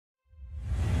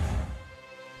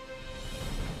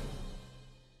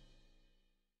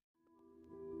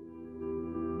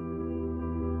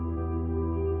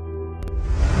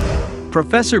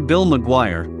Professor Bill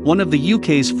McGuire, one of the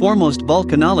UK's foremost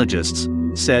volcanologists,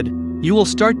 said, "You will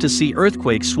start to see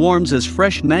earthquake swarms as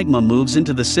fresh magma moves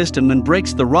into the system and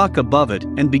breaks the rock above it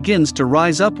and begins to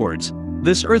rise upwards.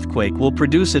 This earthquake will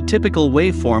produce a typical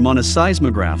waveform on a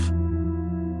seismograph."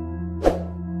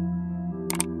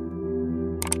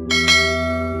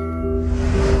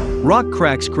 Rock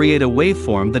cracks create a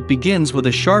waveform that begins with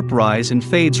a sharp rise and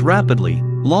fades rapidly.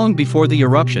 Long before the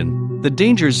eruption, the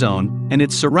danger zone and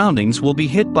its surroundings will be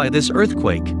hit by this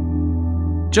earthquake.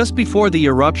 Just before the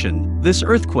eruption, this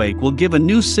earthquake will give a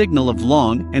new signal of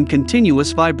long and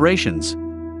continuous vibrations.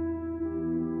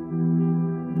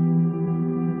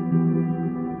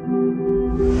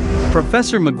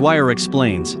 Professor McGuire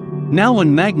explains, "Now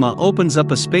when magma opens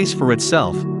up a space for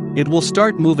itself, it will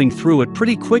start moving through it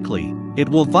pretty quickly. It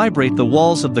will vibrate the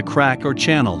walls of the crack or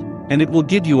channel, and it will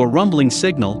give you a rumbling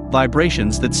signal.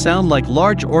 Vibrations that sound like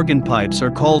large organ pipes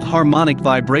are called harmonic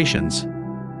vibrations."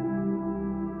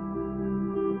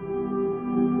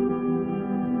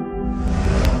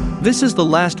 This is the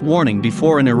last warning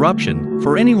before an eruption.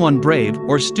 For anyone brave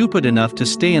or stupid enough to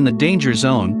stay in the danger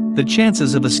zone, the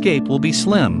chances of escape will be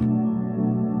slim.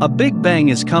 A big bang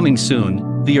is coming soon.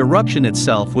 The eruption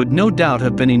itself would no doubt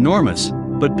have been enormous,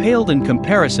 but paled in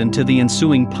comparison to the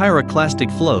ensuing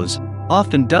pyroclastic flows,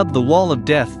 often dubbed the Wall of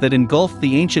Death that engulfed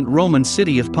the ancient Roman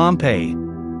city of Pompeii.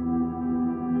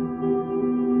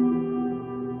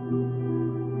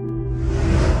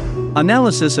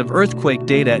 Analysis of earthquake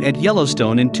data at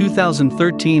Yellowstone in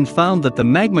 2013 found that the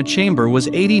magma chamber was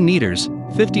 80 meters,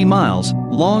 50 miles,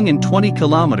 long and 20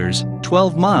 kilometers,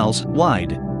 12 miles,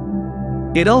 wide.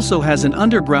 It also has an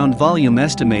underground volume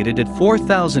estimated at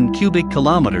 4,000 cubic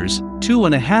kilometers,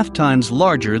 2.5 times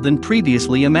larger than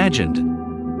previously imagined.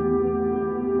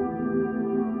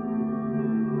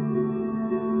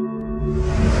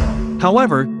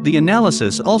 However, the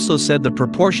analysis also said the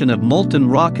proportion of molten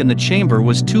rock in the chamber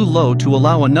was too low to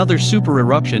allow another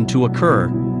supereruption to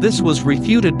occur. This was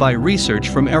refuted by research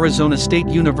from Arizona State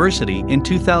University in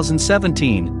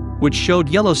 2017, which showed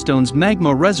Yellowstone's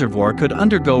magma reservoir could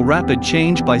undergo rapid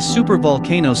change by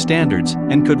supervolcano standards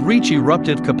and could reach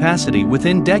eruptive capacity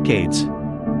within decades.